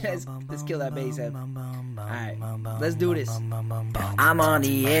Let's kill that bass head. Alright, let's do this. I'm on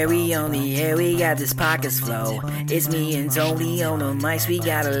the air, we got this pockets flow. It's me and Tony on the mics, we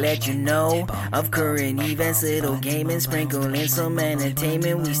gotta let you know of current events, little gaming, sprinkle in some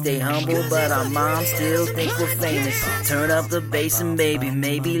entertainment. We stay humble, but our moms still think we're famous. Turn up the bass and baby,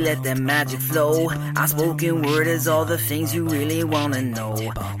 maybe let that magic flow. Our spoken word is all the things you really wanna know.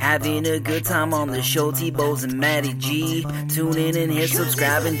 Having a good time on the show, T-Bows and Matty G. Tune in and hit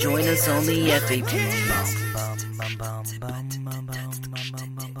subscribe and join us on the FAP.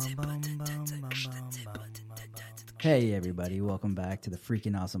 Hey everybody, welcome back to the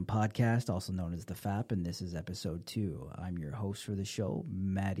Freaking Awesome Podcast, also known as the FAP, and this is episode 2. I'm your host for the show,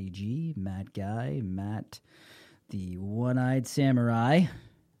 Matty G, Matt Guy, Matt the One-Eyed Samurai,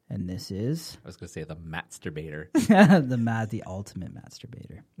 and this is... I was going to say the Matsterbator. the ultimate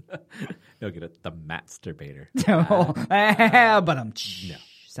masturbator. No, get it, the Matsterbator. But no.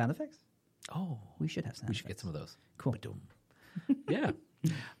 Sound effects? Oh, we should have sound we effects. should get some of those. Cool. Yeah.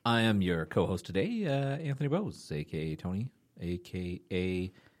 I am your co-host today, Anthony Bose, a.k.a. Tony,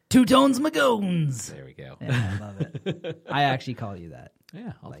 a.k.a. Two Tones Magoons. There we go. Yeah, I love it. I actually call you that.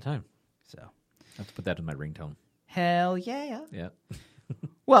 Yeah, all the time. So, I have to put that in my ringtone. hell yeah. Yeah.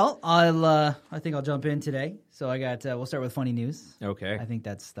 Well, I think I'll jump in today. So I got we'll start with funny news. Okay. I think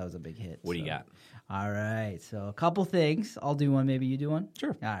that was a big hit. What do you got? All right. So a couple things. I'll do one, maybe you do one?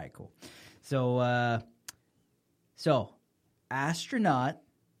 Sure. All right, cool. So astronaut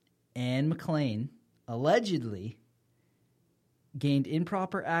Anne McClain allegedly gained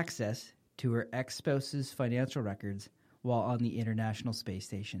improper access to her ex-spouse's financial records while on the International Space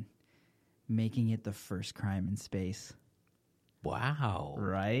Station, making it the first crime in space. Wow.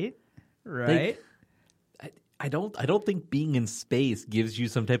 Right? I don't think being in space gives you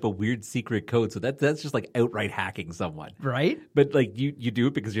some type of weird secret code. So that's just like outright hacking someone. Right? But like you do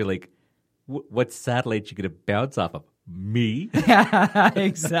it because you're like, what satellite you gonna bounce off of? Me?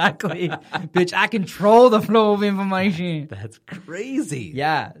 Exactly. Bitch, I control the flow of information. That's crazy.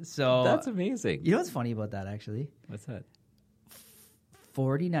 Yeah, so... That's amazing. You know what's funny about that, actually? What's that?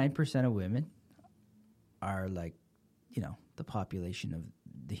 49% of women are like, the population of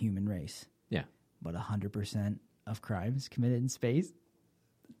the human race. Yeah. But 100% of crimes committed in space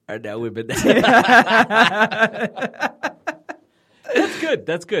Are now women. That's good.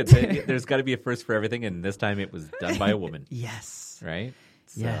 There's got to be a first for everything, and this time it was done by a woman. Yes. Right?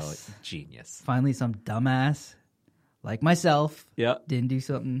 So, Yes. Genius. Finally, some dumbass like myself didn't do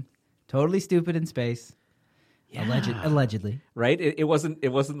something totally stupid in space. Yeah. Allegedly. Right? It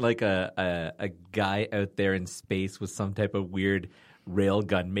wasn't like a guy out there in space with some type of weird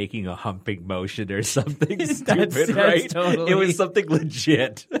railgun making a humping motion or something stupid, right? Totally. It was something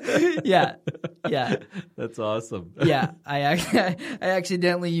legit. Yeah. That's awesome. Yeah, I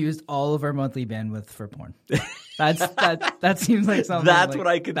accidentally used all of our monthly bandwidth for porn. That seems like something. That's like, what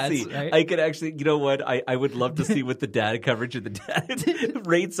I could see. Right? I could actually, you know what? I would love to see what the data coverage and the data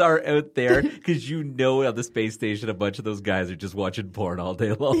rates are out there, because on the space station, a bunch of those guys are just watching porn all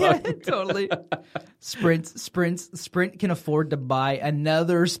day long. Yeah, totally. Sprint can afford to buy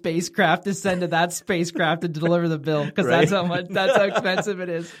another spacecraft to send to that spacecraft to deliver the bill, because Right? that's how expensive it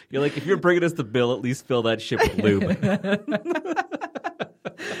is. You're like, if you're bringing us the bill, at least fill that ship with lube.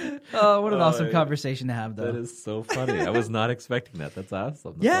 Oh, what an awesome conversation to have, though. That is so funny. I was not expecting that. That's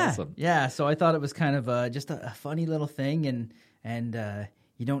awesome. That's awesome. Yeah. So I thought it was kind of just a funny little thing, and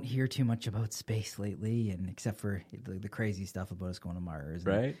you don't hear too much about space lately, and except for the crazy stuff about us going to Mars,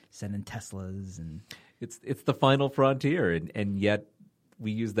 and Right? sending Teslas, and It's the final frontier, and yet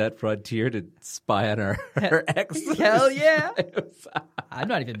we use that frontier to spy on our exes. hell yeah! I'm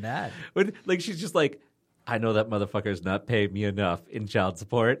not even mad. Like, she's just like, I know that motherfucker's not paying me enough in child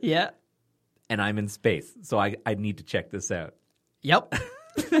support. Yeah. And I'm in space, so I need to check this out. Yep.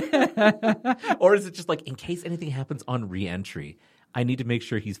 Or is it just like, in case anything happens on re-entry, I need to make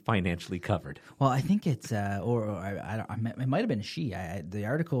sure he's financially covered? Well, I think it's it might have been a she. The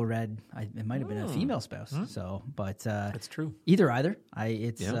article read it might have been a female spouse. So, but That's true. Either.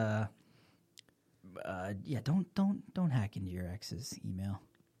 It's Yeah. Don't hack into your ex's email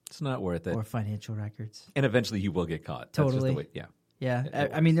It's not worth it. or financial records. And eventually you will get caught. That's Totally. just the way, yeah. Yeah,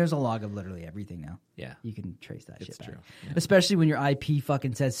 I mean, there's a log of literally everything now. Yeah. You can trace that It's shit true. back. Yeah. Especially when your IP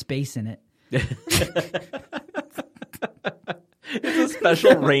fucking says space in it. It's a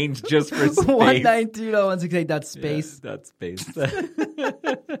special range just for space. 192.168 dot space. Yeah, that's space.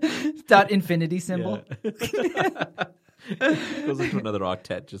 Dot infinity symbol. Goes into another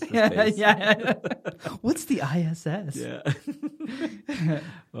octet just for space. Yeah. What's the ISS? Yeah.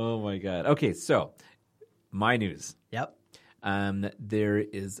 Oh my God. Okay, so my news. Yep. There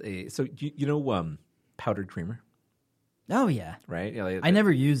is powdered creamer. Oh, yeah. Right? I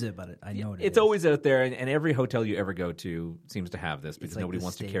never use it, but I know what it is. It's always out there, and every hotel you ever go to seems to have this because like nobody the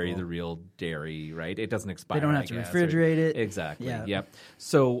wants to staple. carry the real dairy, right? It doesn't expire. They don't have to refrigerate it. Exactly. Yeah. Yep.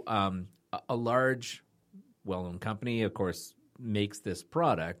 So a large, well-known company, of course, makes this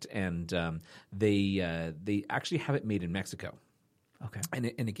product, and they actually have it made in Mexico. Okay. And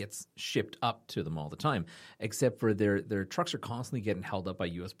it gets shipped up to them all the time, except for their trucks are constantly getting held up by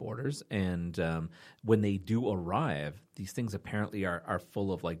U.S. borders. And when they do arrive, these things apparently are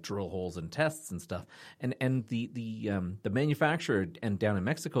full of like drill holes and tests and stuff. And the manufacturer and down in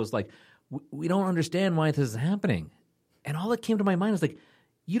Mexico is like, we don't understand why this is happening. And all that came to my mind is like,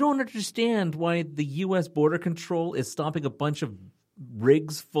 you don't understand why the U.S. border control is stopping a bunch of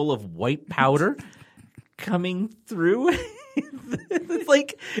rigs full of white powder coming through. It's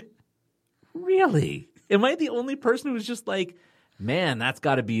like, really? Am I the only person who's just like, man, that's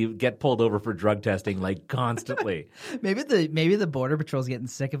got to get pulled over for drug testing like constantly? Maybe the border patrol's getting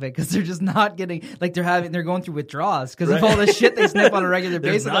sick of it because they're just not getting like they're going through withdrawals because of all the shit they sniff on a regular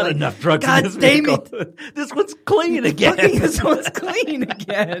basis. There's not like, enough drugs God in this damn vehicle. it! This one's clean again. This one's clean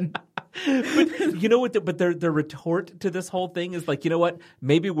again. But you know what? But their retort to this whole thing is like, you know what?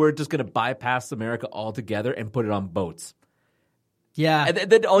 Maybe we're just going to bypass America altogether and put it on boats. Yeah, and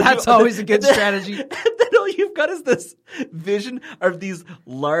then that's always a good strategy. And then all you've got is this vision of these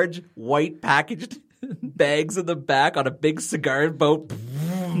large white packaged bags in the back on a big cigar boat. The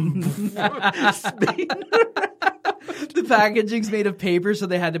packaging's made of paper, so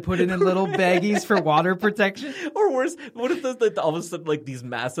they had to put it in little baggies for water protection. Or worse, what if all of a sudden like these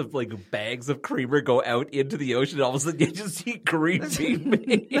massive like bags of creamer go out into the ocean and all of a sudden you just see cream being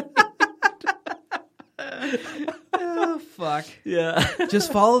made? Oh, fuck. Yeah.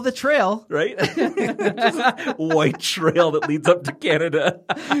 Just follow the trail. Right? Just a white trail that leads up to Canada.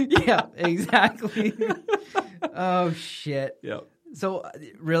 Yeah, exactly. Oh, shit. Yeah. So,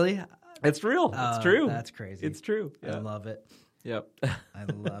 really? It's real. It's true. That's crazy. It's true. Yeah. I love it. Yep. I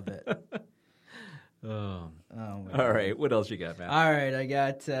love it. Oh. All Right. What else you got, Matt? All right. I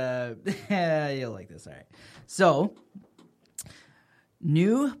got, you'll like this. All right. So,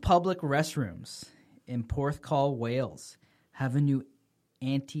 new public restrooms in Porthcawl, Wales have a new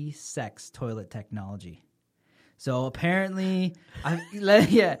anti-sex toilet technology. So apparently,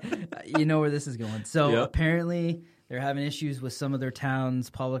 you know where this is going. So apparently they're having issues with some of their town's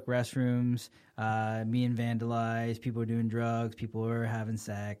public restrooms, being vandalized, people are doing drugs, people are having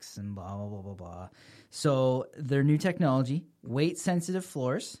sex, and blah, blah, blah, blah, blah. So their new technology, weight-sensitive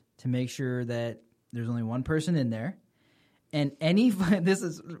floors to make sure that there's only one person in there. And this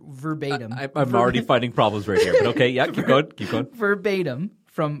is verbatim. I'm already finding problems right here, but okay, yeah, keep going. Verbatim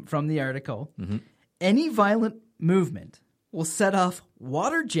from the article. Mm-hmm. Any violent movement will set off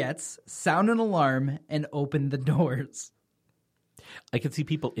water jets, sound an alarm, and open the doors. I can see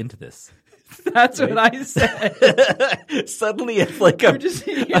people into this. That's right? What I said. Suddenly it's like a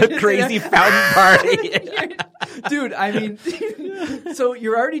crazy fountain party. Dude, I mean, so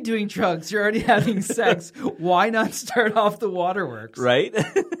you're already doing drugs, you're already having sex. Why not start off the waterworks? Right?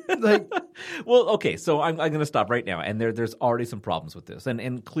 Like, well, okay, so I'm going to stop right now. And there's already some problems with this.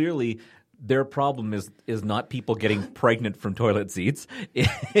 And clearly their problem is not people getting pregnant from toilet seats.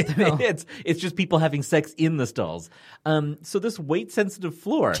 It's just people having sex in the stalls. So this weight-sensitive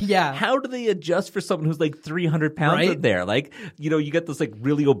floor, how do they adjust for someone who's like 300 pounds in there? Like, you get this like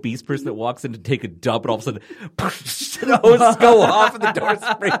really obese person that walks in to take a dump and all of a sudden the hoses go off and the door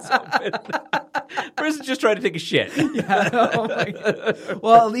springs open. Person's just trying to take a shit. Yeah, oh my God.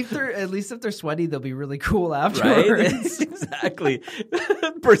 Well, at least if they're sweaty, they'll be really cool afterwards. Right? Exactly.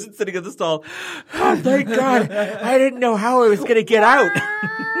 Person sitting in the stall. Oh, thank God. I didn't know how I was going to get out.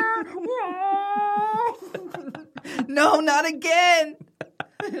 No, not again.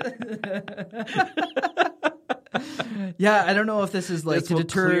 Yeah, I don't know if this is like this to will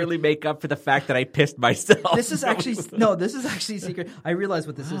deter. Clearly make up for the fact that I pissed myself. This is actually secret. I realize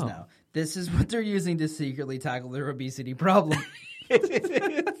what this is now. This is what they're using to secretly tackle their obesity problem.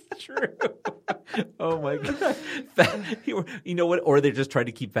 It's true. Oh my God. You know what? Or they're just trying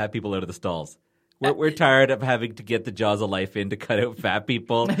to keep fat people out of the stalls. We're tired of having to get the jaws of life in to cut out fat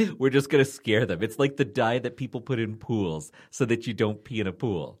people. We're just going to scare them. It's like the dye that people put in pools so that you don't pee in a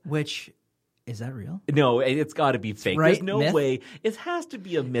pool. Which, is that real? No, it's got to be fake. Right? There's no way. It has to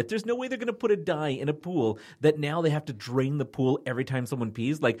be a myth. There's no way they're going to put a dye in a pool that now they have to drain the pool every time someone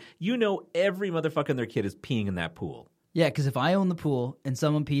pees. Like, every motherfucker and their kid is peeing in that pool. Yeah, because if I own the pool and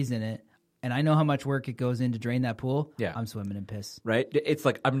someone pees in it, and I know how much work it goes in to drain that pool, I'm swimming in piss. Right? It's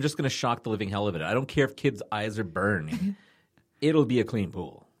like, I'm just going to shock the living hell of it. I don't care if kids' eyes are burning. it'll be a clean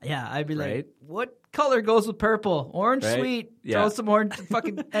pool. Yeah, I'd be Right? like, what color goes with purple? Orange, Right? sweet. Yeah. Throw some orange,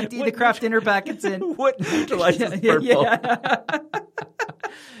 fucking empty the craft dinner packets in. What neutralizes purple?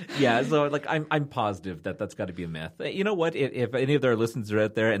 Yeah, so like I'm positive that that's got to be a myth. You know what? If any of our listeners are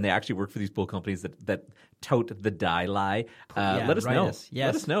out there and they actually work for these pool companies that tout the dye lie, let us write know. us. Yes.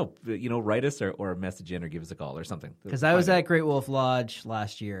 Let us know. You know, write us or message in or give us a call or something. Because I was at Great Wolf Lodge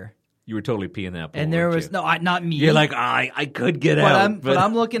last year. You were totally peeing that pool, And there weren't was, you? not me. You're like, I could get out. But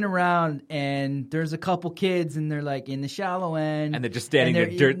I'm looking around, and there's a couple kids, and they're like in the shallow end, And they're just standing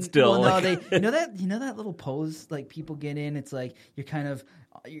and in dirt still. Well, no, like- you know that little pose like people get in. It's like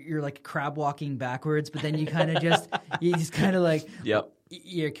you're like crab walking backwards, but then you kind of just kind of like Yep.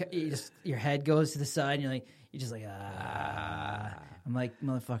 your head goes to the side, and you're just like ah. I'm like,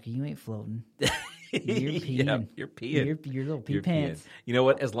 motherfucker, you ain't floating. You're peeing. Yep, you're peeing. Your little pee You're pants. peeing. You know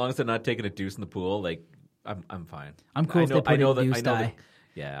what? As long as they're not taking a deuce in the pool, like I'm fine. I'm cool if they put in deuce dye.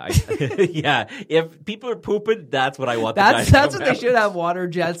 Yeah, yeah. If people are pooping, that's what I want. That's what they should have. Water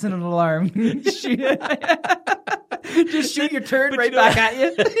jets and an alarm. Just shoot your turd right back at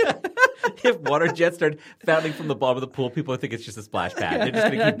you. If water jets start founting from the bottom of the pool, people think it's just a splash pad. They're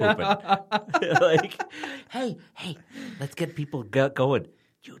just going to keep pooping. Like, hey, let's get people going.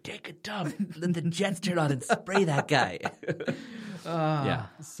 You take a dump, let the jets turn on and spray that guy. Yeah,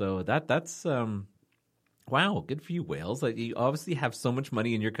 so that's wow, good for you, Wales. Like, you obviously have so much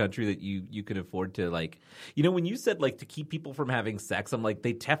money in your country that you can afford to, like, you know, when you said like to keep people from having sex, I'm like,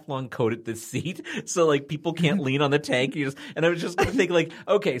 they Teflon coated the seat so like people can't lean on the tank. And I was just gonna think like,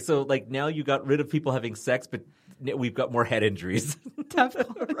 okay, so like now you got rid of people having sex, but we've got more head injuries.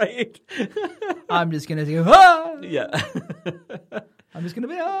 Teflon. Right? I'm just gonna go. Ah! Yeah. I'm just gonna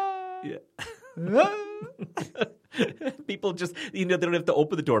be. Ah! Yeah. Ah! People just, they don't have to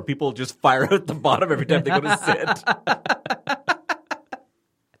open the door. People just fire out the bottom every time they go to sit.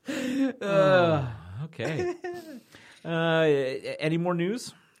 Okay. Any more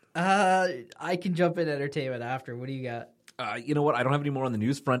news? I can jump in entertainment after. What do you got? You know what? I don't have any more on the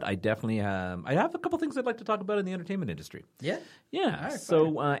news front. I definitely I have a couple things I'd like to talk about in the entertainment industry. Yeah. Yeah. right,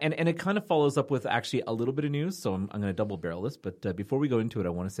 so and it kind of follows up with actually a little bit of news. So I'm going to double barrel this. But before we go into it, I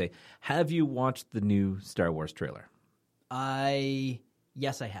want to say, have you watched the new Star Wars trailer?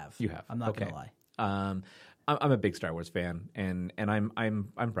 Yes, I have. You have. I'm not gonna lie. I'm a big Star Wars fan, and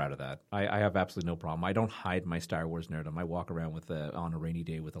I'm proud of that. I have absolutely no problem. I don't hide my Star Wars nerdom. I walk around with on a rainy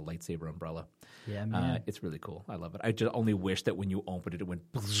day with a lightsaber umbrella. Yeah, man. It's really cool. I love it. I just only wish that when you opened it, it went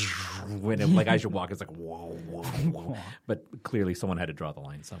when it, like as you walk, it's like whoa, whoa, whoa. But clearly, someone had to draw the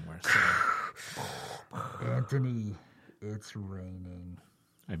line somewhere. So. Anthony, it's raining.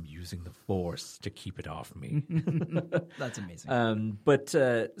 I'm using the Force to keep it off me. That's amazing.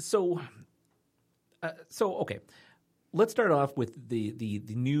 So okay, let's start off with the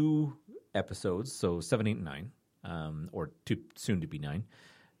new episodes. So 7, 8, and 9, or soon to be 9.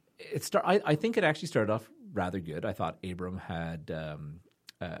 I think it actually started off rather good. I thought Abram had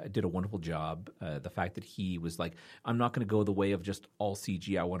did a wonderful job. The fact that he was like, I'm not going to go the way of just all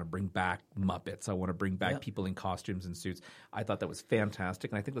CG. I want to bring back Muppets. I want to bring back people in costumes and suits. I thought that was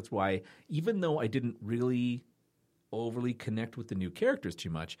fantastic, and I think that's why, even though I didn't really overly connect with the new characters too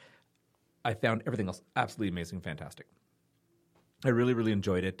much, I found everything else absolutely amazing and fantastic. I really, really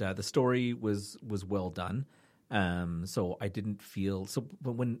enjoyed it. The story was well done. So I didn't feel so.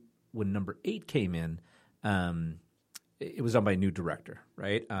 But when number 8 came in, it was done by a new director,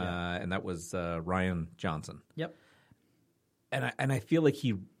 right? And that was Ryan Johnson. Yep. And I feel like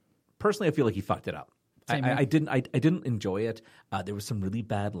he fucked it up. I didn't enjoy it. There were some really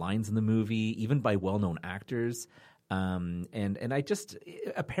bad lines in the movie, even by well-known actors. And I just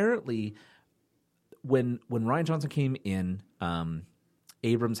apparently when Ryan Johnson came in,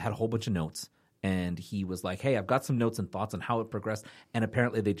 Abrams had a whole bunch of notes, and he was like, "Hey, I've got some notes and thoughts on how it progressed." And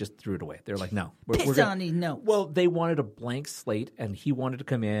apparently, they just threw it away. They're like, "No, we're on these notes." Well, they wanted a blank slate, and he wanted to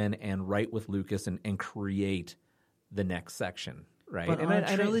come in and write with Lucas and create the next section. Right. But on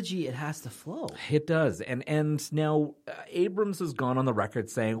a trilogy, it has to flow. It does. And now Abrams has gone on the record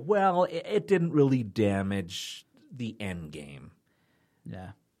saying, well, it didn't really damage the end game.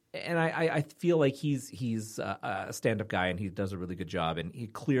 Yeah. And I feel like he's a stand-up guy, and he does a really good job. And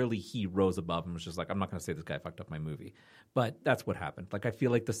he rose above and was just like, I'm not going to say this guy fucked up my movie. But that's what happened. Like, I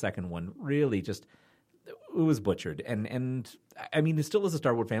feel like the second one really just – it was butchered. And I mean, it still is a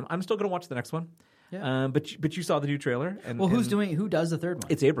Star Wars fan. I'm still going to watch the next one. Yeah. But you saw the new trailer. Well, who does the third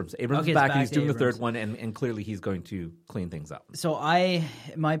one? It's Abrams. Abrams Okay, is it's back, back and he's to doing the Abrams. third one, and clearly he's going to clean things up. So in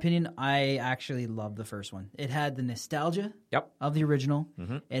my opinion, I actually love the first one. It had the nostalgia Yep. of the original.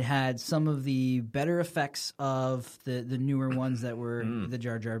 It had some of the better effects of the newer ones that were the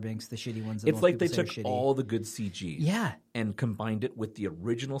Jar Jar Binks, the shitty ones. That It's most like they people took say are shitty. all the good CG, Yeah. and combined it with the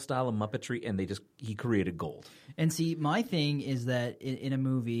original style of Muppetry, and he created gold. And see, my thing is that in a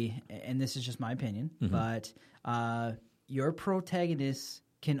movie, and this is just my opinion, but your protagonist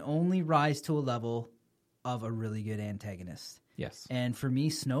can only rise to a level of a really good antagonist. Yes. And for me,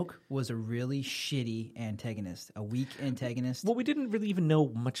 Snoke was a really shitty antagonist, a weak antagonist. Well, we didn't really even know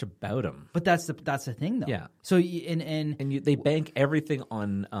much about him. But that's the thing, though. Yeah. So They bank everything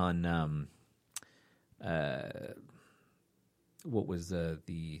on what was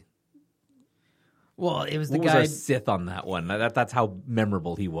the well, it was the what was guy. our Sith on that one? That's how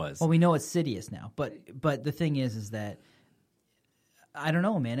memorable he was. Well, we know it's Sidious now, but the thing is that I don't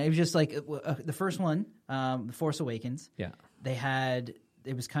know, man. It was just like the first one, The Force Awakens. Yeah.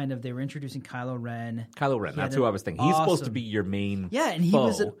 It was kind of, they were introducing Kylo Ren. That's who I was thinking. He's supposed to be your main Yeah, and he foe.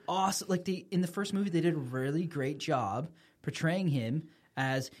 was an awesome, in the first movie, they did a really great job portraying him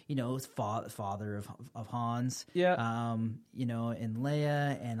as, father of Hans. Yeah. And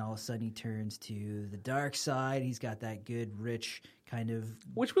Leia, and all of a sudden he turns to the dark side. He's got that good, rich kind of...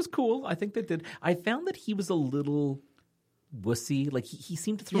 Which was cool. I think they did. I found that he was a little wussy. Like he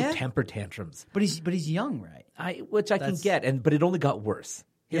seemed to throw temper tantrums. But he's young, right? Which I can get, but it only got worse.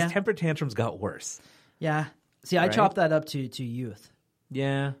 His temper tantrums got worse. Yeah. See, I chopped that up to youth.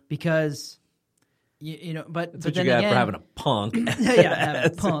 Yeah. Because, but That's what then you got again, for having a punk.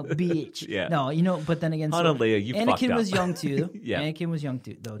 having a punk bitch. Yeah. No, but then again, Han and Leia, you fucked Anakin up. was young too. Yeah. Anakin was young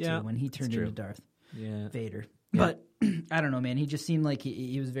too, Yeah, when he turned true. into Darth Vader. Yeah. But I don't know, man. He just seemed like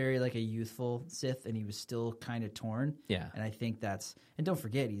he was very like a youthful Sith, and he was still kind of torn. Yeah. And I think that's, and don't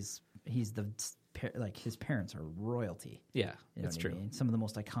forget, he's his parents are royalty. Yeah, You know that's what true. I mean? Some of the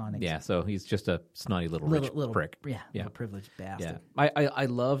most iconic. Yeah, so he's just a snotty little rich prick. Yeah, Yeah. little privileged bastard. Yeah, I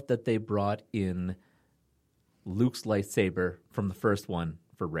love that they brought in Luke's lightsaber from the first one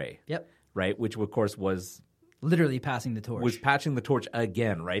for Rey. Yep. Right, which of course was Literally passing the torch. was patching the torch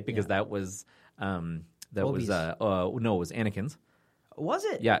again, right? Because that was it was Anakin's. Was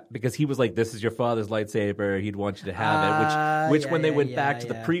it? Yeah, because he was like, "This is your father's lightsaber. He'd want you to have it." Which when they went back to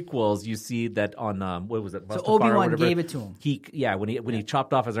the prequels, you see that on what was it? So Mustafar or Obi-Wan whatever, gave it to him. When he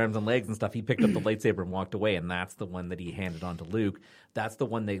chopped off his arms and legs and stuff, he picked up the lightsaber and walked away, and that's the one that he handed on to Luke. That's the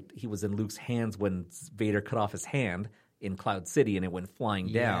one that he was in Luke's hands when Vader cut off his hand in Cloud City, and it went flying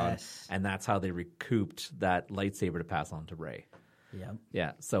down, Yes. and that's how they recouped that lightsaber to pass on to Rey. Yep.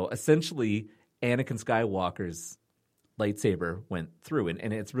 Yeah, so essentially, Anakin Skywalker's lightsaber went through,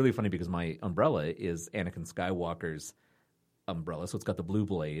 and it's really funny because my umbrella is Anakin Skywalker's umbrella, so it's got the blue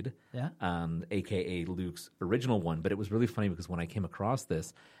blade, aka Luke's original one. But it was really funny because when I came across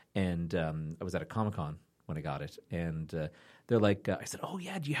this, and I was at a Comic-Con when I got it, and they're like, I said, "Oh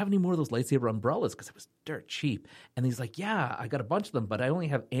yeah, do you have any more of those lightsaber umbrellas?" Because it was dirt cheap, and he's like, "Yeah, I got a bunch of them, but I only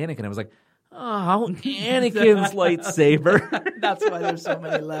have Anakin." I was like, "Oh, Anakin's lightsaber." That's why there's so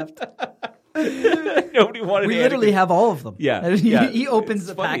many left. Nobody wanted. We Anakin. literally have all of them. Yeah, he opens it's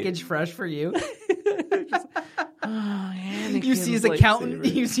the funny. package fresh for you. Anakin's You see his accountant.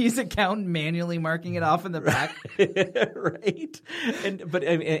 lightsaber. You see his accountant manually marking it off in the back. Right? But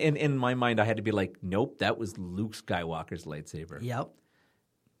in my mind, I had to be like, nope, that was Luke Skywalker's lightsaber. Yep.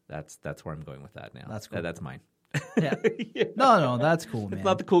 That's where I'm going with that now. That's cool. That's mine. Yeah. No, that's cool, man. It's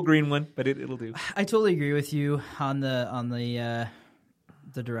not the cool green one, but it'll do. I totally agree with you on the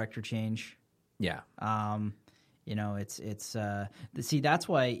director change. Yeah. See, that's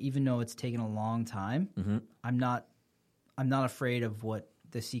why even though it's taken a long time, I'm not afraid of what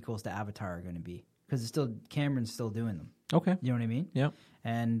the sequels to Avatar are going to be, because Cameron's still doing them. Okay. You know what I mean? Yeah.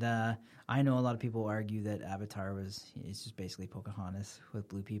 And I know a lot of people argue that Avatar it's just basically Pocahontas with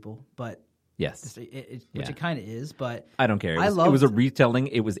blue people, but Yes. which Yeah. it kind of is. But I don't care. It was a retelling.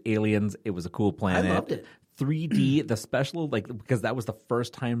 It was aliens. It was a cool planet. I loved it. 3D, the special, because that was the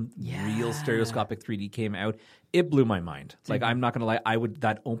first time real stereoscopic 3D came out. It blew my mind. Like, I'm not going to lie.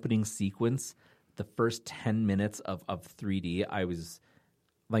 That opening sequence, the first 10 minutes of 3D, I was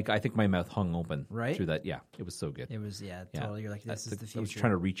like, I think my mouth hung open through that. Yeah, it was so good. it was totally. You're like, this is the future. I was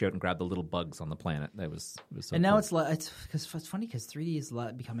trying to reach out and grab the little bugs on the planet. It was so And now cool. it's funny because 3D is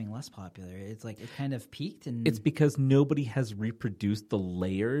becoming less popular. It's like it kind of peaked, and It's because nobody has reproduced the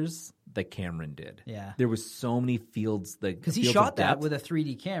layers that Cameron did. Yeah. There was so many fields because he shot that with a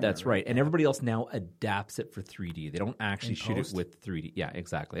 3D camera. That's right. And everybody else now adapts it for 3D. They don't actually In shoot post? it with 3D. Yeah,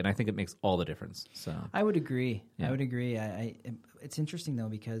 exactly. And I think it makes all the difference. So I would agree. Yeah. I would agree. It's interesting though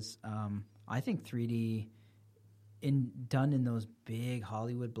because I think 3D done in those big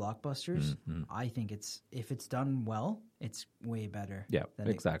Hollywood blockbusters, I think if it's done well, it's way better. Yeah,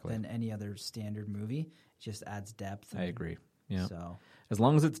 exactly. Than any other standard movie. It just adds depth. I agree. Yeah. So as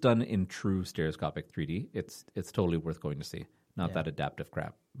long as it's done in true stereoscopic 3D, it's totally worth going to see. Not that adaptive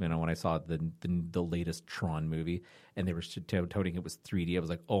crap. You know, when I saw the latest Tron movie and they were touting it was 3D, I was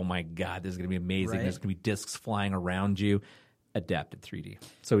like, oh my God, this is going to be amazing. Right. There's going to be discs flying around you. Adapted 3D.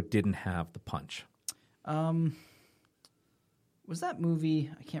 So it didn't have the punch. Was that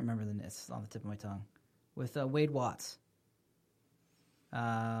movie? I can't remember it's on the tip of my tongue. With Wade Watts.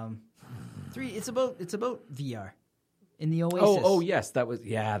 It's about VR in the Oasis. Oh yes, that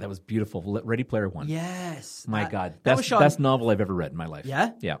was beautiful. Ready Player One. Yes, my God, best novel I've ever read in my life.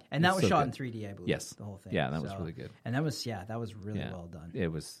 Yeah, yeah, and that was shot good. in 3D, I believe. Yes, the whole thing. Yeah, that was really good. And that was really well done.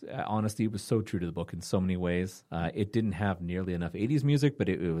 It was honestly, it was so true to the book in so many ways. It didn't have nearly enough 80s music, but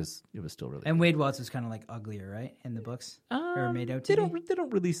it was still really. And good. Wade Watts was kind of like uglier, right, in the books or made out to be? They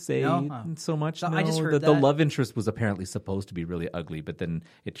don't really say so much. So no, I just heard the love interest was apparently supposed to be really ugly, but then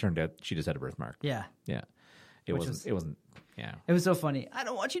it turned out she just had a birthmark. Yeah. It wasn't. Yeah. It was so funny. I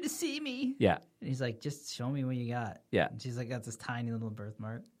don't want you to see me. Yeah. And he's like, just show me what you got. Yeah. And she's like, got this tiny little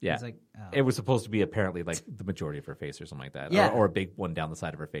birthmark. Yeah. He's like, oh. It was supposed to be apparently like the majority of her face or something like that. Yeah. Or a big one down the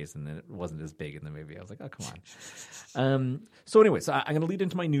side of her face, and then it wasn't as big in the movie. I was like, oh, come on. So anyway, I'm going to lead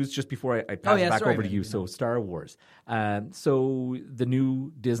into my news just before I pass it back over to you. So Star Wars. So the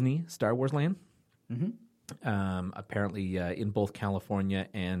new Disney Star Wars land. Mm-hmm. Apparently in both California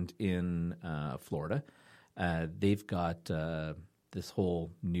and in Florida. They've got this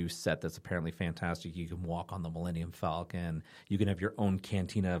whole new set that's apparently fantastic. You can walk on the Millennium Falcon. You can have your own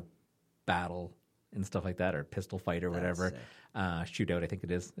cantina battle and stuff like that, or pistol fight or whatever. Shootout, I think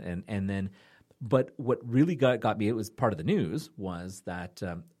it is. And then, but what really got me, it was part of the news, was that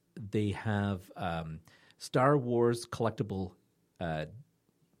they have Star Wars collectible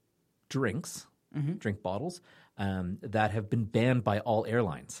drinks, drink bottles, that have been banned by all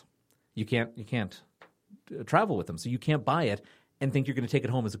airlines. You can't travel with them, so you can't buy it and think you're going to take it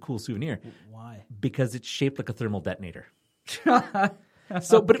home as a cool souvenir. Why? Because it's shaped like a thermal detonator.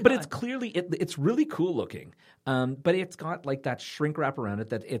 So, but it's clearly it's really cool looking. But it's got like that shrink wrap around it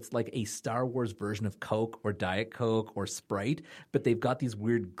that it's like a Star Wars version of Coke or Diet Coke or Sprite. But they've got these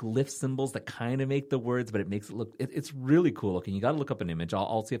weird glyph symbols that kind of make the words, but it makes it look. It's really cool looking. You got to look up an image.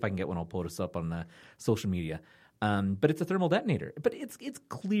 I'll see if I can get one. I'll post up on social media. But it's a thermal detonator. But it's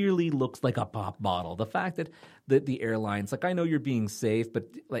clearly looks like a pop bottle. The fact that the airlines, like, I know you're being safe, but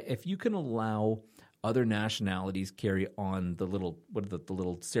like if you can allow other nationalities carry on the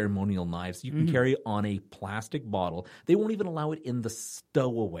little ceremonial knives you can carry on a plastic bottle, they won't even allow it in the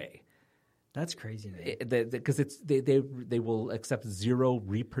stowaway. That's crazy, man. Because they will accept zero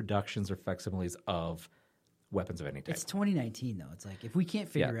reproductions or facsimiles of weapons of any type. It's 2019 though. It's like if we can't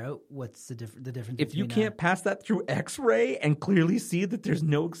figure out what's the difference. If you can't pass that through X-ray and clearly see that there's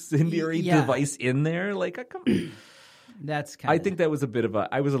no incendiary device in there, like come on. That's kind of. I think that was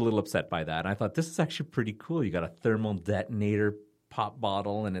I was a little upset by that. I thought this is actually pretty cool. You got a thermal detonator pop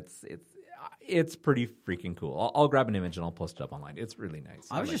bottle, and it's pretty freaking cool. I'll grab an image and I'll post it up online. It's really nice.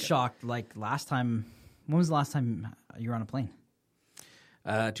 I was just shocked. Like last time, when was the last time you were on a plane?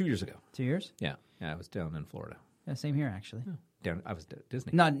 2 years ago. 2 years? Yeah, I was down in Florida. Yeah, same here actually. I was at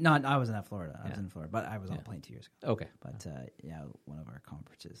Disney. Not. I wasn't at Florida. I was in Florida, but I was on a plane 2 years ago. Okay, but one of our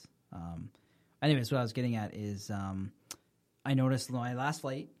conferences. Anyways, what I was getting at is I noticed my last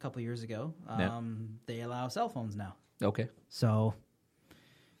flight a couple years ago. They allow cell phones now. Okay, so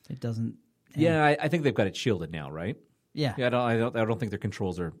it doesn't. Yeah, I think they've got it shielded now, right? Yeah. I don't think their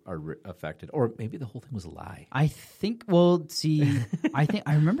controls are affected, or maybe the whole thing was a lie. I think. Well, see, I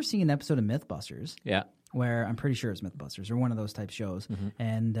remember seeing an episode of MythBusters. Yeah. Where I'm pretty sure it's MythBusters or one of those type shows,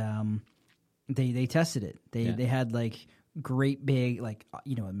 and they tested it. They had like great big, like,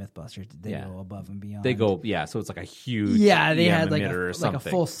 you know, at MythBusters they go above and beyond. They go so it's like a huge they had like a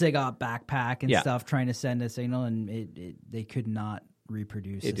full SIGOP backpack and stuff trying to send a signal, and they could not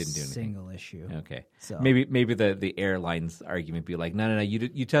reproduce a single issue. Okay, so maybe the airlines argument be like, no,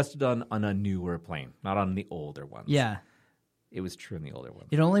 you tested on a newer plane, not on the older ones. Yeah. It was true in the older ones.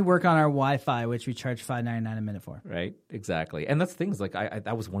 It only work on our Wi-Fi, which we charge $5.99 a minute for. Right, exactly. And that's things like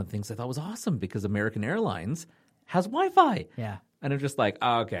that was one of the things I thought was awesome because American Airlines has Wi-Fi. Yeah. And I'm just like,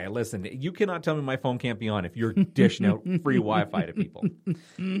 okay, listen, you cannot tell me my phone can't be on if you're dishing out free Wi-Fi to people.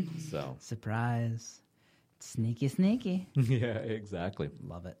 So surprise, sneaky. Yeah, exactly.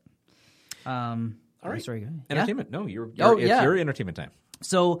 Love it. All right, sorry, entertainment. Yeah? No, it's your entertainment time.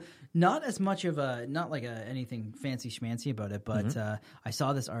 So not as much of not like anything fancy schmancy about it, but I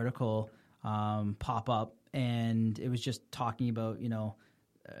saw this article pop up, and it was just talking about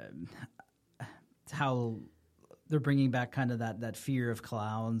how they're bringing back kind of that fear of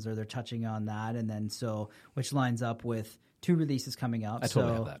clowns, or they're touching on that, and then which lines up with 2 releases coming up. I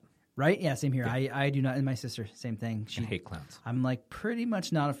totally have that. Right? Yeah, same here. Yeah. I do not, and my sister, same thing. I hate clowns. I'm like pretty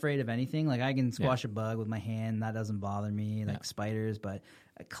much not afraid of anything. Like I can squash a bug with my hand, that doesn't bother me. Like spiders, but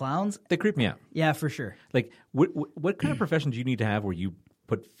clowns, They creep me out. yeah, for sure. Like, what kind of profession do you need to have where you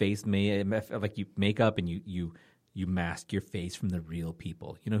put like you makeup and you mask your face from the real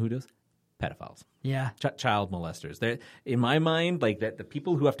people? You know who does? Pedophiles. Yeah, Child molesters. They're, in my mind, like that the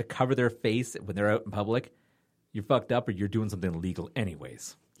people who have to cover their face when they're out in public, you're fucked up or you're doing something illegal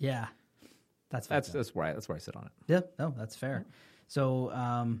anyways. yeah. That's where I sit on it. Yeah, no, that's fair.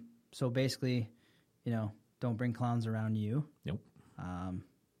 So, so basically, don't bring clowns around you. Nope.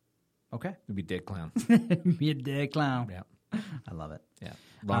 Okay. It'd be dick clown. Be a dick clown. Yeah. I love it. Yeah.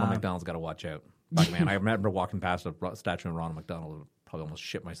 Ronald McDonald's got to watch out. Fuck, man, I remember walking past a statue of Ronald McDonald and probably almost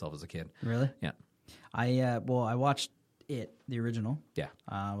shit myself as a kid. Really? Yeah. I watched the original. Yeah.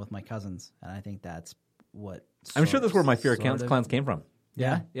 With my cousins, and I think that's what. I'm sure that's where my fear of clowns came from.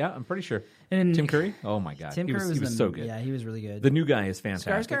 Yeah? Yeah, I'm pretty sure. And Tim Curry? Oh, my God. Tim Curry he was so good. Yeah, he was really good. The new guy is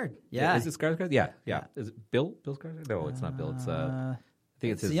fantastic. Skarsgård. Yeah. Is it Skarsgård? Yeah. Is it Bill Skarsgård? No, it's not Bill. It's I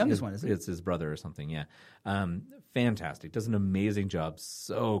think it's the youngest one, isn't it? It's his brother or something, yeah. Fantastic. Does an amazing job.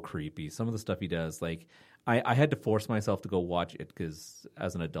 So creepy. Some of the stuff he does, like, I had to force myself to go watch it because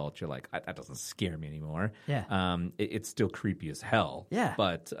as an adult, you're like, that doesn't scare me anymore. Yeah. It's still creepy as hell. Yeah.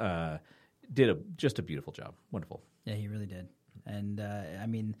 But did just a beautiful job. Wonderful. Yeah, he really did. And, I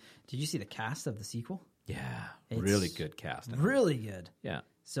mean, did you see the cast of the sequel? Yeah. It's really good cast. Really good. Yeah.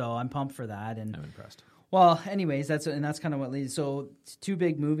 So I'm pumped for that. And I'm impressed. Well, anyways, that's kind of what leads. So 2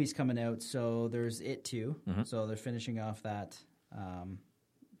 big movies coming out. So there's It 2. Mm-hmm. So they're finishing off that,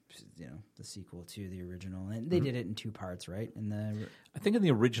 the sequel to the original, and they did it in 2 parts, right? I think in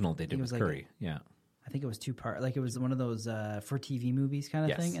the original they did it with was Curry. Yeah. I think it was 2 part. Like it was one of those for TV movies kind of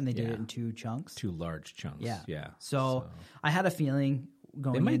Yes, thing, and they did yeah. it in 2 chunks. 2 large chunks. Yeah. Yeah. So I had a feeling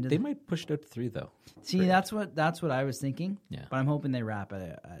going into they might push it out to 3 though. See, that's what I was thinking. Yeah. But I'm hoping they wrap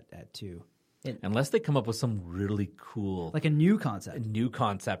it at 2. Unless they come up with some really cool, Like a new concept.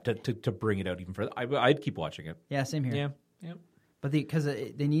 to bring it out even further. I'd keep watching it. Yeah, same here. Yeah. Yeah. But because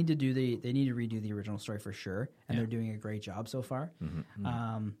they need to redo the original story for sure, and they're doing a great job so far.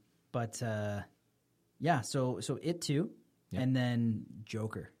 Mm-hmm. So It 2, and then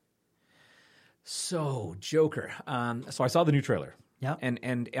Joker. So Joker. So I saw the new trailer. Yeah.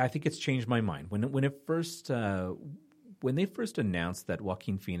 And I think it's changed my mind. When they first announced that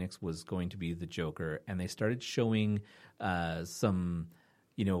Joaquin Phoenix was going to be the Joker, and they started showing some,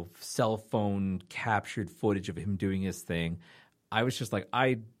 cell phone captured footage of him doing his thing, I was just like,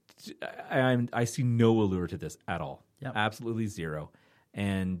 I see no allure to this at all. Yep. Absolutely zero.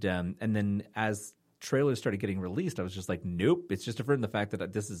 And then as trailers started getting released, I was just like, nope. It's just affirmed the fact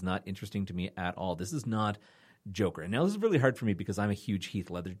that this is not interesting to me at all. This is not Joker. And now this is really hard for me because I'm a huge Heath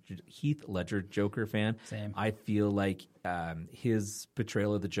Ledger Joker fan. Same. I feel like his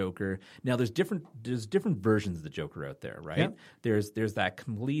portrayal of the Joker. Now there's different versions of the Joker out there, right? Yep. There's that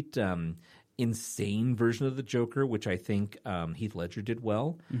complete insane version of the Joker, which I think Heath Ledger did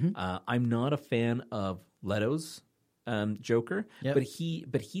well. Mm-hmm. I'm not a fan of Leto's Joker, Yep. but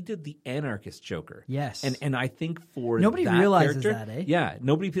he did the anarchist Joker. Yes. And I think for Nobody that realizes character, that, eh? Yeah,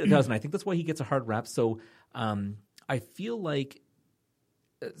 nobody does, and I think that's why he gets a hard rap. So I feel like.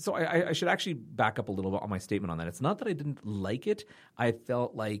 So I should actually back up a little bit on my statement on that. It's not that I didn't like it. I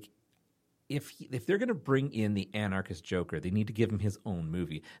felt like if they're going to bring in the anarchist Joker, they need to give him his own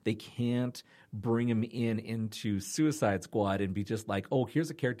movie. They can't bring him into Suicide Squad and be just like, oh, here's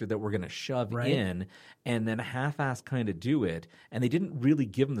a character that we're going to shove in and then half-ass kind of do it. And they didn't really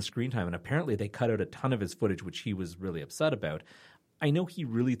give him the screen time. And apparently they cut out a ton of his footage, which he was really upset about. I know he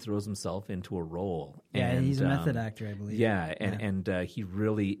really throws himself into a role. Yeah, and, he's a method actor, I believe. Yeah, and he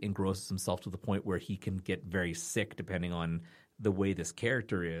really engrosses himself to the point where he can get very sick depending on the way this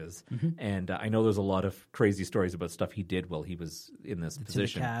character is. Mm-hmm. And I know there's a lot of crazy stories about stuff he did while he was in this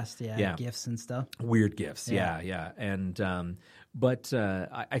position. To the cast, gifts and stuff. Weird gifts, yeah. And but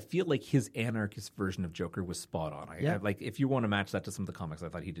I feel like his anarchist version of Joker was spot on. I like if you want to match that to some of the comics, I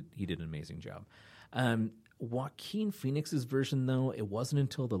thought he did an amazing job. Joaquin Phoenix's version, though, it wasn't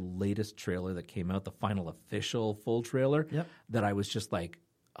until the latest trailer that came out, the final official full trailer, that I was just like,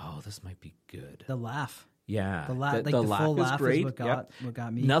 oh, this might be good. The laugh. Yeah. The laugh full is laugh great. is what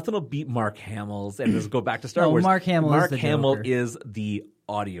got me. Nothing will beat Mark Hamill's. And let's go back to Star Wars. Mark Hamill is the Hamill Joker. is the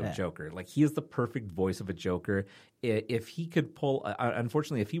audio Joker. Like, he is the perfect voice of a Joker. If he could pull,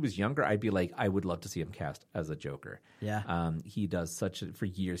 unfortunately, if he was younger, I'd be like, I would love to see him cast as a Joker. Yeah. He does for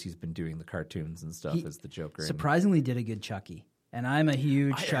years, he's been doing the cartoons and stuff as the Joker. Surprisingly did a good Chucky. And I'm a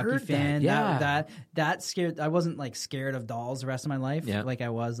huge Chucky fan. That scared. I wasn't like scared of dolls the rest of my life, like I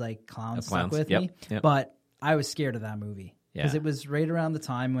was like clowns stuck with me. Yep. But I was scared of that movie because it was right around the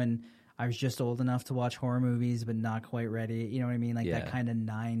time when I was just old enough to watch horror movies, but not quite ready. You know what I mean? Like that kind of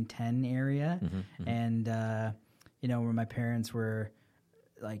 9-10 area. And where my parents were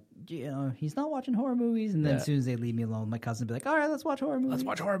like, he's not watching horror movies. And then as soon as they leave me alone, my cousin would be like, all right, let's watch horror movies. Let's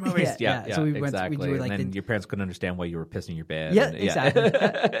watch horror movies. Yeah. So we exactly. went. We like and then your parents couldn't understand why you were pissing your bed. Yeah, exactly.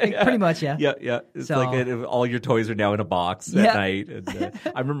 Pretty much, yeah. Yeah. It's like all your toys are now in a box at night. And,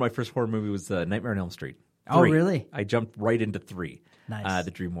 I remember my first horror movie was Nightmare on Elm Street. 3. Oh, really? I jumped right into 3. Nice.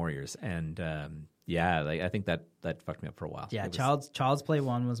 The Dream Warriors. And I think that fucked me up for a while. Yeah, Child's Play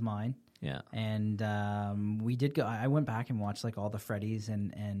 1 was mine. Yeah. And we did go. I went back and watched like all the Freddy's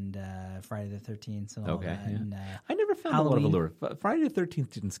and Friday the 13th and all that. Yeah. And, I never found Halloween. A lot of allure. Friday the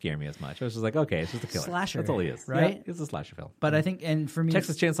 13th didn't scare me as much. I was just like, okay, it's just a killer. Slasher. That's all he is. Right? Yeah, it's a slasher film. But I think, and for me,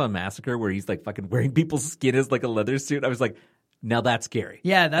 Texas Chainsaw Massacre, where he's like fucking wearing people's skin as like a leather suit. I was like, now that's scary.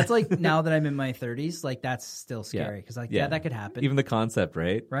 Yeah, that's like now that I'm in my 30s, like that's still scary because that could happen. Even the concept,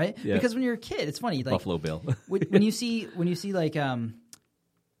 right? Right? Yeah. Because when you're a kid, it's funny. Like, Buffalo Bill. when you see like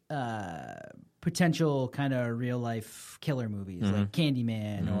potential kind of real life killer movies like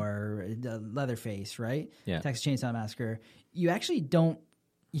Candyman or Leatherface, right? Yeah. Texas Chainsaw Massacre. You actually don't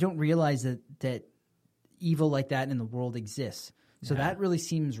realize that evil like that in the world exists. So that really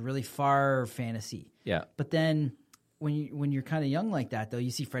seems really far fantasy. Yeah. But then when you're kind of young like that, though, you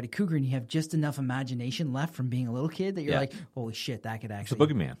see Freddy Krueger and you have just enough imagination left from being a little kid that you're like, holy shit, that could actually...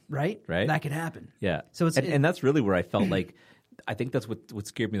 It's a boogeyman. Right? That could happen. Yeah. So and that's really where I felt like... I think that's what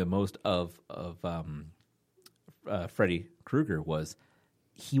scared me the most of Freddy Krueger was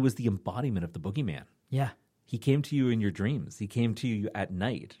he was the embodiment of the boogeyman. Yeah. He came to you in your dreams. He came to you at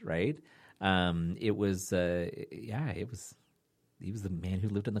night, right? It was he was the man who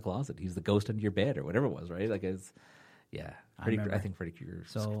lived in the closet. He was the ghost under your bed or whatever it was, right? Like it's I think Freddy Krueger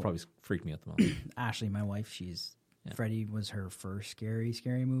probably freaked me out the most. Ashley, my wife, Freddy was her first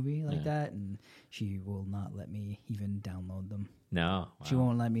scary movie like that, and she will not let me even download them. No. Wow. She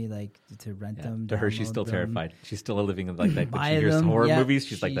won't let me to rent them. To her, she's still terrified. She's still living in like that. When she Buy hears them. horror Yeah, movies,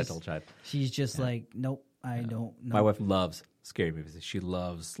 she's like that old child. She's just like, nope, I don't know. My wife loves scary movies. She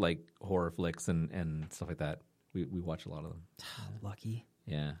loves like horror flicks and stuff like that. We watch a lot of them. Lucky.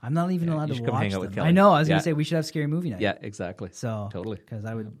 Yeah. I'm not even allowed you to should come watch hang out with them. Kelly. I know. I was going to say we should have scary movie night. Yeah, exactly. So totally. Because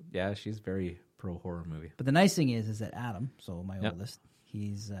I would. Yeah, she's very pro horror movie. But the nice thing is that Adam, so my oldest,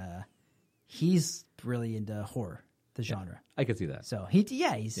 he's really into horror, the genre. I could see that. So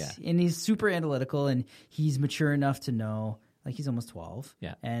he's super analytical and he's mature enough to know. Like he's almost 12.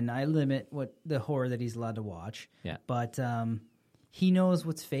 Yeah. And I limit what the horror that he's allowed to watch. Yeah. But he knows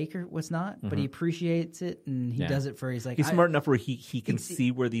what's fake or what's not, but he appreciates it and he does it for. He's smart enough where he can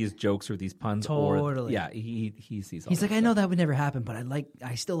see where these jokes or these puns. Totally. He sees. He's like, I know that would never happen, but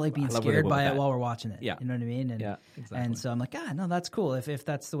I still like being scared by it while we're watching it. Yeah. You know what I mean? And, exactly. And so I'm like, no, that's cool if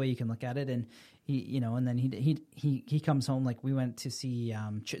that's the way you can look at it. And he, and then he comes home. Like we went to see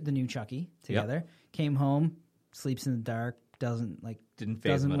the new Chucky together. Came home, sleeps in the dark, didn't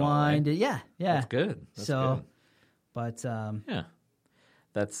phase him at all. Yeah. That's good. That's good. But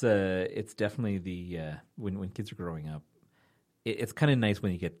that's it's definitely the when kids are growing up, it's kind of nice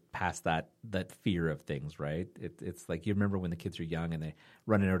when you get past that fear of things, right? It's like you remember when the kids are young and they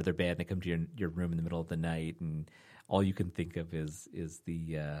running out of their bed and they come to your room in the middle of the night and all you can think of is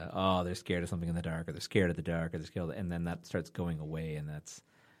the they're scared of something in the dark or they're scared of the dark or they're scared and then that starts going away and it's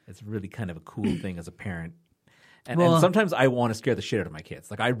really kind of a cool thing as a parent. And sometimes I want to scare the shit out of my kids.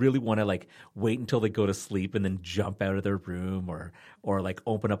 Like I really want to like wait until they go to sleep and then jump out of their room or like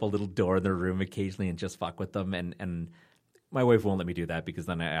open up a little door in their room occasionally and just fuck with them. And my wife won't let me do that because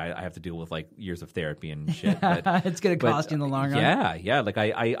then I have to deal with like years of therapy and shit. But, it's going to cost you in the long run. Yeah. Like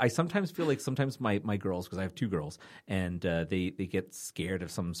I sometimes feel like sometimes my girls, because I have 2 girls, and they get scared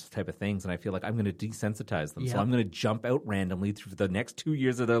of some type of things, and I feel like I'm going to desensitize them. So I'm going to jump out randomly through the next 2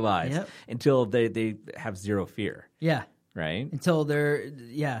 years of their lives until they have zero fear. Yeah. Right? Until they're,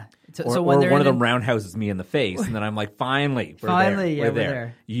 So when one of them roundhouses me in the face, and then I'm like, finally, we're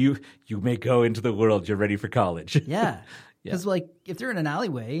there. You may go into the world. You're ready for college. Yeah. Because, like, if they're in an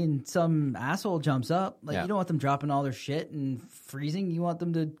alleyway and some asshole jumps up, like, you don't want them dropping all their shit and freezing. You want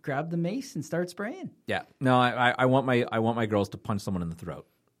them to grab the mace and start spraying. Yeah. No, I want my girls to punch someone in the throat.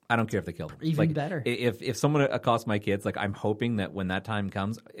 I don't care if they kill them. Even better. If someone accosts my kids, like I'm hoping that when that time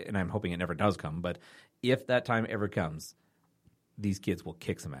comes, and I'm hoping it never does come, but if that time ever comes, these kids will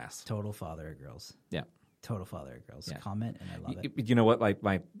kick some ass. Total father of girls. Yeah. Total father of girls. Yeah. Comment, and I love it. You know what? Like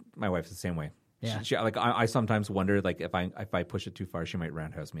my wife's the same way. Yeah. I sometimes wonder like if I push it too far, she might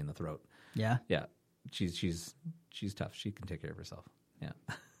roundhouse me in the throat. Yeah. Yeah. She's tough. She can take care of herself. Yeah.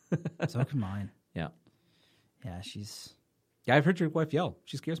 So can mine. Yeah. Yeah, she's... Yeah, I've heard your wife yell.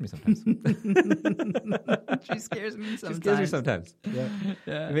 She scares me sometimes. She scares me sometimes. She scares me sometimes.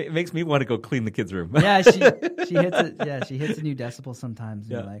 Yeah. It makes me want to go clean the kids' room. Yeah, she hits it. Yeah, she hits a new decibel sometimes.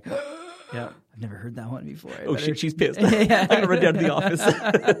 And you're like, yeah, I've never heard that one before. Shit, she's pissed. Yeah. I'm gonna run down to the office.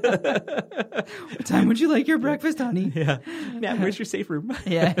 What time would you like your breakfast, honey? Yeah. Matt, where's your safe room?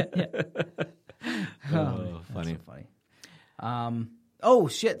 Yeah. Oh, funny. So funny. Oh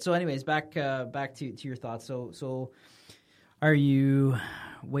shit. So, anyways, back to your thoughts. So, are you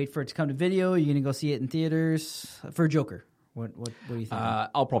wait for it to come to video? Are you gonna go see it in theaters for Joker? What do you think?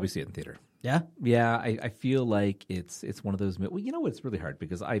 I'll probably see it in theater. Yeah. Yeah, I feel like it's one of those. Well, you know, it's really hard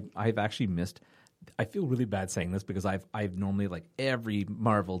because I've actually missed. I feel really bad saying this because I've normally like every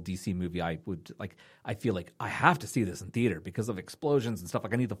Marvel DC movie I feel like I have to see this in theater because of explosions and stuff.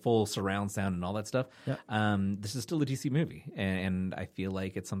 Like I need the full surround sound and all that stuff. Yep. This is still a DC movie, and I feel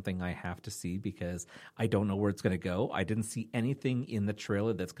like it's something I have to see because I don't know where it's going to go. I didn't see anything in the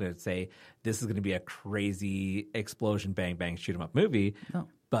trailer that's going to say this is going to be a crazy explosion, bang bang, shoot 'em up movie. No.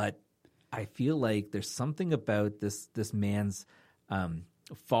 But I feel like there's something about this man's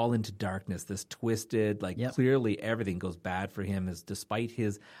fall into darkness, this twisted, like clearly everything goes bad for him is despite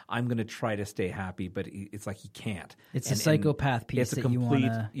his, I'm going to try to stay happy, but it's like he can't. It's a psychopath piece it's a that complete, you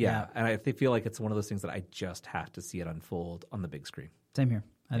want to... Yeah, and I feel like it's one of those things that I just have to see it unfold on the big screen. Same here.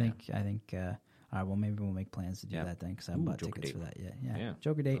 I think all right, well, maybe we'll make plans to do that then because I haven't bought Joker tickets date. for that yet. Yeah.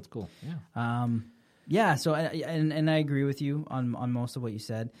 Joker date. That's cool. Yeah. Yeah, so and I agree with you on most of what you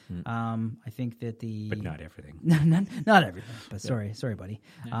said. I think that But not everything. not everything. But sorry, buddy.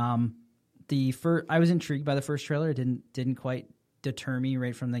 Yeah. I was intrigued by the first trailer. It didn't quite deter me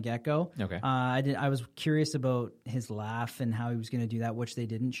right from the get-go. Okay. I was curious about his laugh and how he was going to do that, which they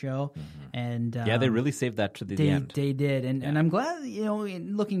didn't show. And they really saved that to the end. They did, and I'm glad.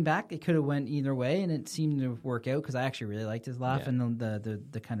 Looking back, it could have went either way, and it seemed to work out because I actually really liked his laugh and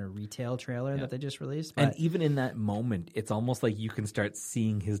the kind of retail trailer that they just released. But, and even in that moment, it's almost like you can start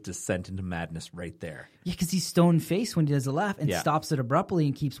seeing his descent into madness right there. Yeah, because he's stone-faced when he does the laugh and stops it abruptly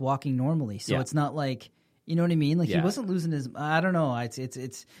and keeps walking normally. So it's not like. You know what I mean? Like he wasn't losing his. I don't know.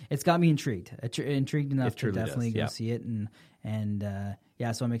 It's got me intrigued. Intrigued enough to definitely go see it, and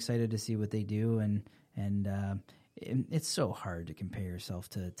so I'm excited to see what they do, and it's so hard to compare yourself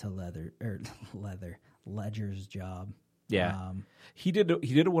to Ledger's job. Yeah, he did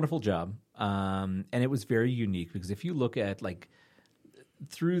a wonderful job, and it was very unique because if you look at like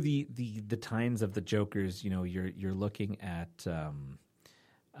through the times of the Jokers, you're looking at.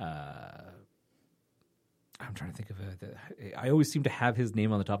 I'm trying to think of it. I always seem to have his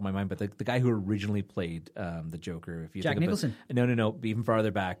name on the top of my mind, but the guy who originally played the Joker, if you Jack think Nicholson. No, even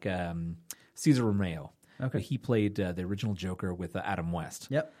farther back, Cesar Romero. Okay, he played the original Joker with Adam West.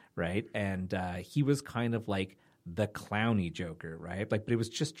 Yep, right, and he was kind of like the clowny Joker, right? Like, but it was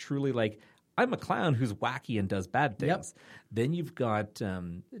just truly like I'm a clown who's wacky and does bad things. Yep. Then you've got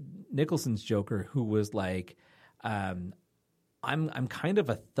Nicholson's Joker, who was like, I'm kind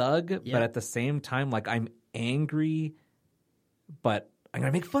of a thug, but at the same time, like I'm angry, but I'm going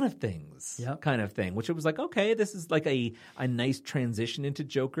to make fun of things, kind of thing, which it was like, okay, this is like a nice transition into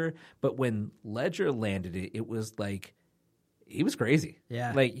Joker. But when Ledger landed it, it was like, he was crazy.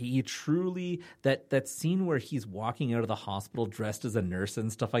 Yeah. Like he truly, that scene where he's walking out of the hospital dressed as a nurse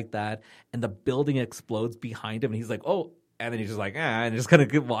and stuff like that, and the building explodes behind him and he's like, oh, and then he's just like, and just kind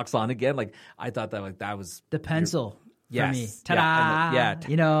of walks on again. Like I thought that was the pencil. Yes. For me. Ta-da!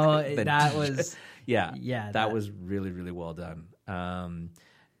 That was... that was really, really well done.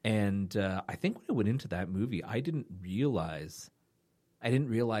 And I think when I went into that movie, I didn't realize,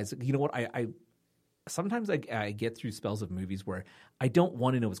 you know what, I sometimes I get through spells of movies where I don't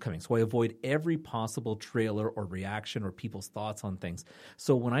want to know what's coming. So I avoid every possible trailer or reaction or people's thoughts on things.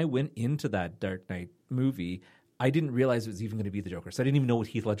 So when I went into that Dark Knight movie, I didn't realize it was even going to be the Joker. So I didn't even know what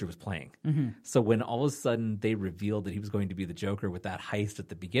Heath Ledger was playing. Mm-hmm. So when all of a sudden they revealed that he was going to be the Joker with that heist at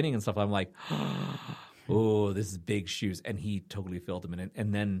the beginning and stuff, I'm like, oh, this is big shoes. And he totally filled him in it.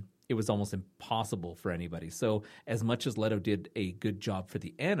 And then it was almost impossible for anybody. So as much as Leto did a good job for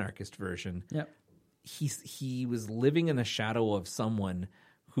the anarchist version, he was living in the shadow of someone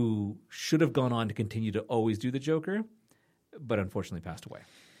who should have gone on to continue to always do the Joker, but unfortunately passed away.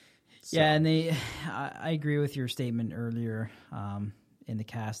 So, Yeah, and I agree with your statement earlier in the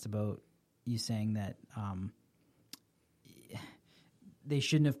cast about you saying that they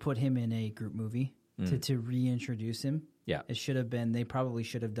shouldn't have put him in a group movie to reintroduce him. Yeah. It should have been. They probably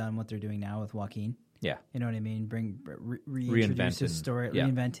should have done what they're doing now with Joaquin. Yeah. You know what I mean? Reintroduce his story,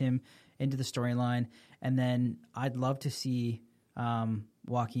 reinvent him into the storyline, and then I'd love to see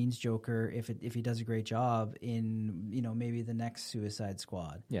Joaquin's Joker if he does a great job in maybe the next Suicide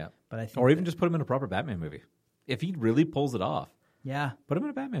Squad. Yeah. But I think or even just put him in a proper Batman movie if he really pulls it off. Yeah. Put him in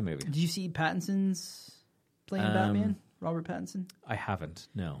a Batman movie. Did you see Pattinson's playing Batman? Robert Pattinson? I haven't.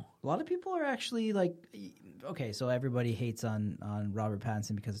 No. A lot of people are actually like, okay, so everybody hates on Robert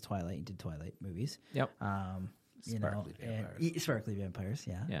Pattinson because of Twilight. He did Twilight movies. Yep. Sparkly vampires. Sparkly vampires,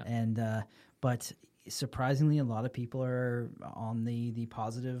 yeah. Yeah. And but surprisingly, a lot of people are on the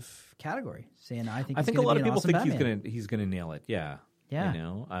positive category, saying I think a lot of people think he's gonna nail it. Yeah. Yeah. You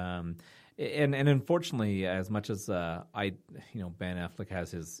know. And unfortunately, as much as Ben Affleck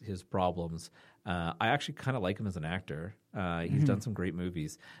has his problems, I actually kind of like him as an actor. He's done some great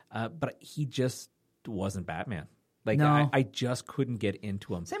movies, but he just wasn't Batman. Like No. I just couldn't get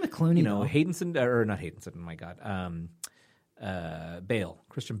into him. Same with Clooney, though. Not Haydenson. My God,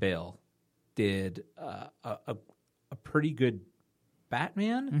 Christian Bale did a pretty good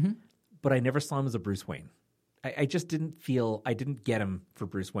Batman, but I never saw him as a Bruce Wayne. I just didn't get him for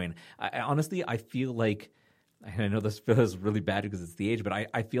Bruce Wayne. Honestly, I feel like, and I know this feels really bad because it's the age, but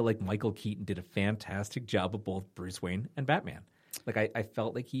I feel like Michael Keaton did a fantastic job of both Bruce Wayne and Batman. Like I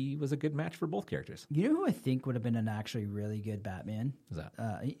felt like he was a good match for both characters. You know who I think would have been an actually really good Batman? Who's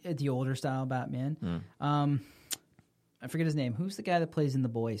that? The older style Batman. I forget his name. Who's the guy that plays in The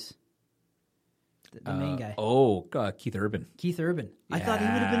Boys? The main guy. Keith Urban. Keith Urban. Yeah, I thought he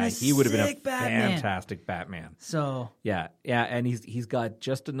would have been a Batman. fantastic Batman. So yeah, and he's got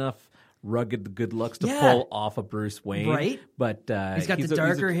just enough rugged good looks to pull off a Bruce Wayne, right? But he's got the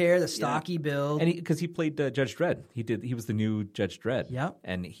darker hair, the stocky build, and because he played Judge Dredd, he was the new Judge Dredd. Yep,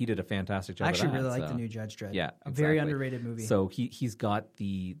 and he did a fantastic job. I actually of that, really like the new Judge Dredd. Yeah, a very underrated movie. So he's got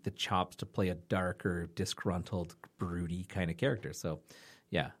the chops to play a darker, disgruntled, broody kind of character. So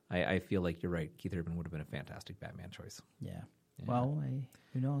yeah, I feel like you're right. Keith Urban would have been a fantastic Batman choice. Yeah. Well,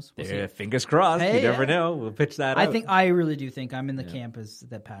 who knows? We'll see. Fingers crossed. Hey, you never know. We'll pitch that out. I really do think I'm in the camp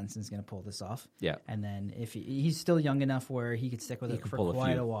that Pattinson's going to pull this off. Yeah. And then if he's still young enough where he could stick with it for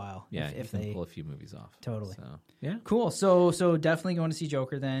quite a while. Yeah, if he they can pull a few movies off. Totally. So, yeah. Cool. So definitely going to see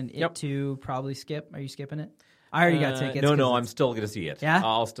Joker then. Yep. It too, probably skip. Are you skipping it? I already got tickets. No, I'm still going to see it. Yeah?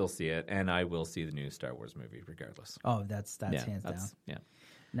 I'll still see it, and I will see the new Star Wars movie regardless. Oh, that's hands down. Yeah.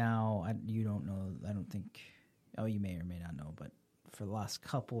 Now, you don't know, I don't think, you may or may not know, but for the last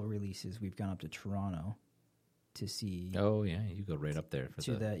couple of releases, we've gone up to Toronto to see. Oh, yeah, you go right up there for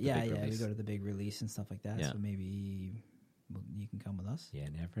the big release. We go to the big release and stuff like that, so maybe you can come with us. You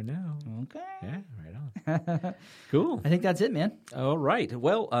never know. Okay. Yeah, right on. Cool. I think that's it, man. All right.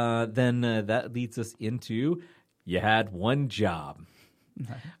 Well, then that leads us into You Had One Job.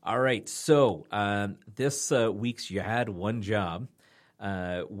 All right. So this week's You Had One Job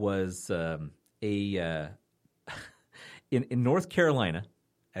was in North Carolina.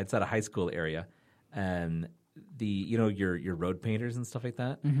 It's at a high school area, and your road painters and stuff like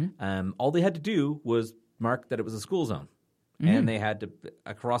that. All they had to do was mark that it was a school zone, and they had to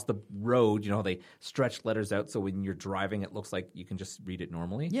across the road. They stretch letters out so when you're driving, it looks like you can just read it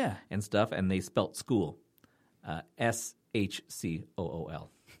normally. Yeah, and stuff. And they spelt school, SHCOOL.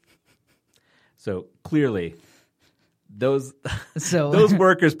 So clearly, those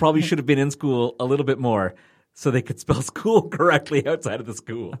workers probably should have been in school a little bit more so they could spell school correctly outside of the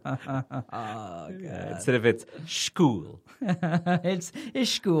school. Instead of it's school. It's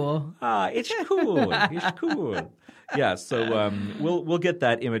school. It's cool. It's cool. Yeah, so we'll get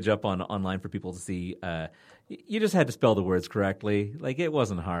that image up online for people to see. You just had to spell the words correctly. Like, it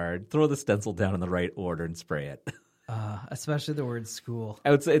wasn't hard. Throw the stencil down in the right order and spray it. Especially the word school.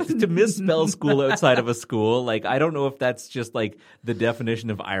 It's to misspell school outside of a school. Like, I don't know if that's just like the definition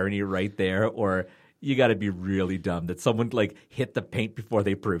of irony right there, or you got to be really dumb that someone like hit the paint before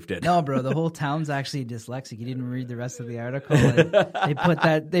they proofed it. No, bro, the whole town's actually dyslexic. You didn't read the rest of the article. They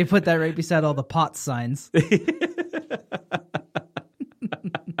put that right beside all the pot signs.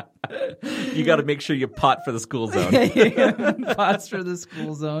 You got to make sure you pot for the school zone. Pots for the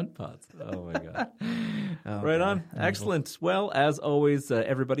school zone. Pots. Oh, my God. Right on. Excellent. Well, as always,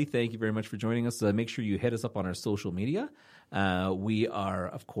 everybody, thank you very much for joining us. Make sure you hit us up on our social media. We are,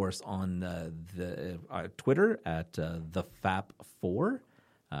 of course, on the Twitter at TheFap4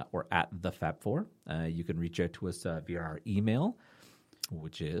 or at TheFap4. You can reach out to us via our email.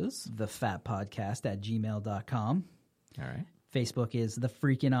 which is thefatpodcast@gmail.com. all right. Facebook is The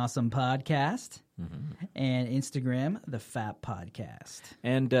Freaking Awesome Podcast. And Instagram, The Fat Podcast.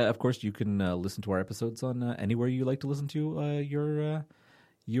 And, of course, you can listen to our episodes on anywhere you like to listen to your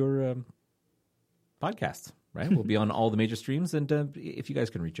podcasts, right? We'll be on all the major streams. And if you guys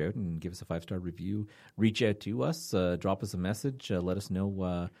can reach out and give us a 5-star review, reach out to us, drop us a message, let us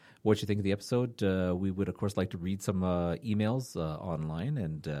know what you think of the episode. We would, of course, like to read some emails online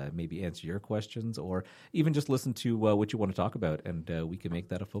and maybe answer your questions, or even just listen to what you want to talk about, and we can make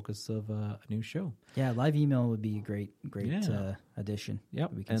that a focus of a new show. Yeah, live email would be a great addition. Yeah,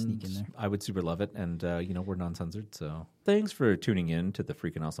 we can sneak in there. I would super love it, and we're non-censored, so thanks for tuning in to the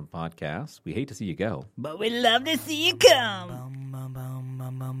Freaking Awesome Podcast. We hate to see you go, but we love to see you come.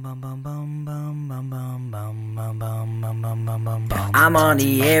 I'm on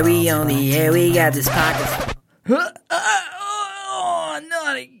the air, we got this podcast. Oh,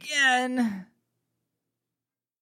 not again.